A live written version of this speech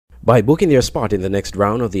By booking their spot in the next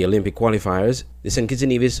round of the Olympic qualifiers, the St. Kitts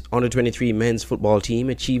and Nevis Under-23 men's football team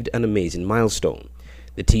achieved an amazing milestone.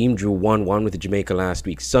 The team drew 1-1 with Jamaica last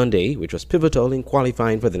week Sunday, which was pivotal in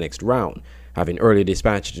qualifying for the next round, having earlier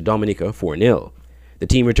dispatched Dominica 4-0. The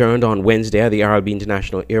team returned on Wednesday at the RLB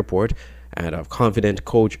International Airport, and a confident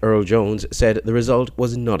coach Earl Jones said the result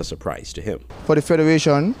was not a surprise to him. For the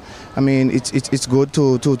federation, I mean, it's good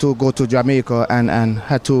to go to Jamaica and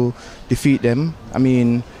had to defeat them. I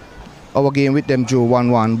mean, our game with them drew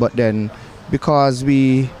 1-1, but then because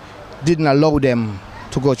we didn't allow them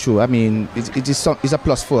to go through, I mean, it's a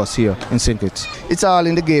plus for us here in St. Kitts. It's all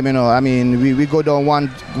in the game, you know. I mean, we go down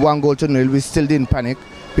one goal to nil. We still didn't panic.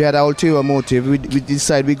 We had our ulterior motive. We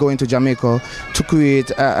decided we go into Jamaica to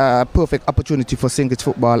create a perfect opportunity for St. Kitts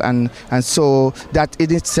football, and so that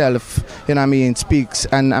in itself, you know what I mean, speaks.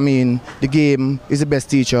 And I mean, the game is the best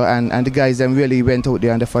teacher, and the guys then really went out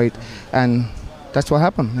there and the fight, and that's what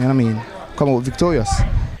happened, you know what I mean, come out victorious.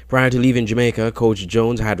 Prior to leaving Jamaica, Coach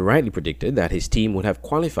Jones had rightly predicted that his team would have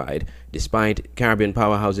qualified despite Caribbean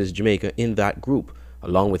powerhouses Jamaica in that group,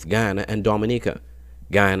 along with Guyana and Dominica.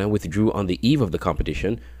 Guyana withdrew on the eve of the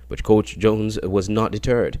competition, but Coach Jones was not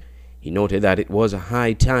deterred. He noted that it was a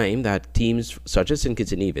high time that teams such as St.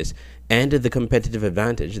 Kitts and Nevis ended the competitive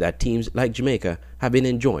advantage that teams like Jamaica have been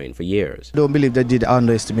enjoying for years. I don't believe they did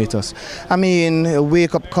underestimate us. I mean, a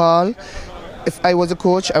wake-up call. If I was a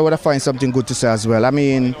coach, I would have found something good to say as well. I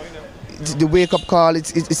mean, the wake-up call,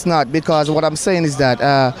 it's not, because what I'm saying is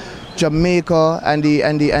that Jamaica and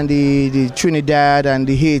the Trinidad and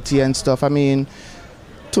the Haiti and stuff, I mean,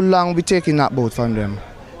 too long we taking that boat from them.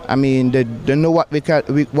 I mean, they know what we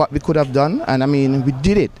could have done, and I mean, we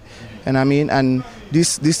did it. And I mean, and the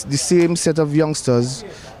same set of youngsters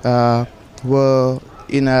were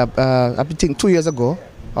in I think 2 years ago,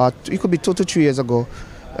 or it could be 2 to 3 years ago.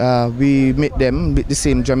 We met them with the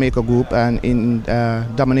same Jamaica group and in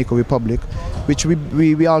Dominican Republic, which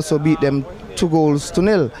we also beat them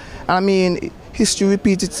 2-0. I mean, history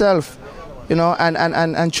repeats itself, you know,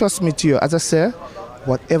 and trust me to you, as I say,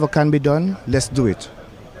 whatever can be done, let's do it.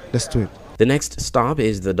 Let's do it. The next stop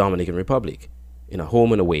is the Dominican Republic, in a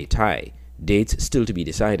home and away tie. Dates still to be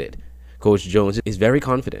decided. Coach Jones is very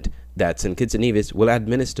confident that St. Kitts and Nevis will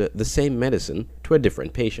administer the same medicine to a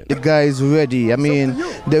different patient. The guys ready. I mean,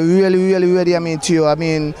 they're really ready. I mean, to you. I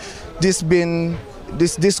mean, this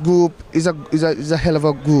group is a hell of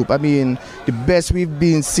a group. I mean, the best we've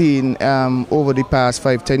been seeing over the past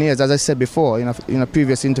 5-10 years, as I said before in a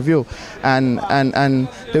previous interview, and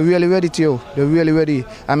they're really ready to you. They're really ready.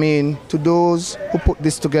 I mean, to those who put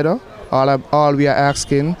this together, all we are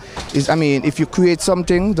asking is, I mean, if you create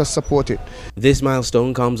something, just support it. This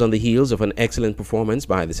milestone comes on the heels of an excellent performance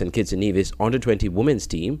by the St. Kitts and Nevis Under-20 women's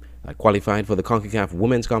team that qualified for the CONCACAF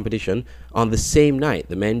women's competition on the same night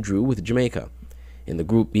the men drew with Jamaica. In the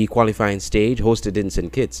Group B qualifying stage hosted in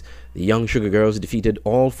St. Kitts, the young Sugar Girls defeated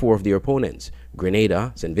all 4 of their opponents,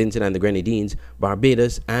 Grenada, St. Vincent and the Grenadines,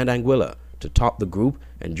 Barbados and Anguilla, to top the group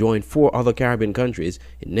and join 4 other Caribbean countries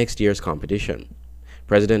in next year's competition.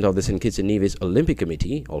 President of the St. Kitts and Nevis Olympic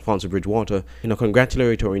Committee, Alfonso Bridgewater, in a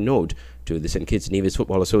congratulatory note to the St. Kitts and Nevis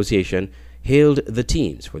Football Association, hailed the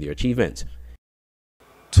teams for their achievements.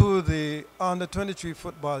 To the Under-23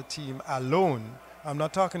 football team alone, I'm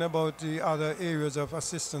not talking about the other areas of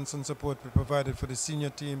assistance and support we provided for the senior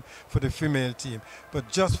team, for the female team, but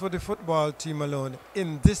just for the football team alone,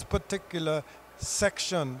 in this particular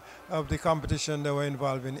section of the competition that we're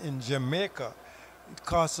involved in Jamaica, it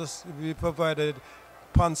cost us, we provided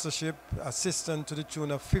sponsorship assistance to the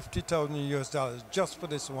tune of $50,000 just for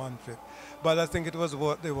this one trip. But I think it was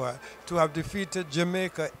what they were. To have defeated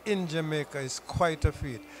Jamaica in Jamaica is quite a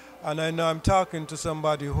feat. And I know I'm talking to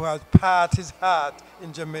somebody who has part his heart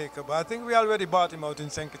in Jamaica, but I think we already bought him out in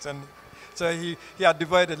St. Kitts and Nevis. So he had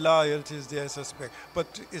divided loyalties there, I suspect.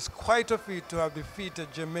 But it's quite a feat to have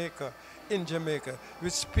defeated Jamaica in Jamaica,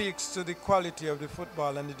 which speaks to the quality of the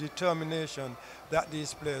football and the determination that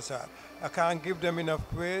these players had. I can't give them enough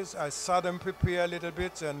praise. I saw them prepare a little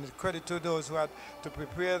bit, and credit to those who had to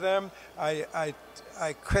prepare them. I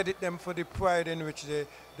credit them for the pride in which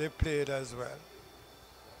they played as well.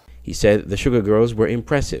 He said the Sugar Girls were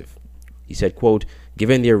impressive. He said, quote,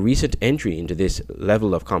 "Given their recent entry into this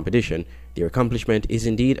level of competition, their accomplishment is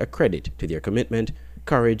indeed a credit to their commitment,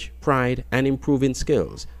 courage, pride, and improving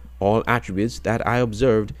skills, all attributes that I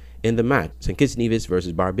observed in the match St. Kitts Nevis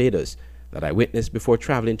versus Barbados that I witnessed before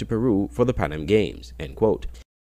traveling to Peru for the Pan Am Games," end quote.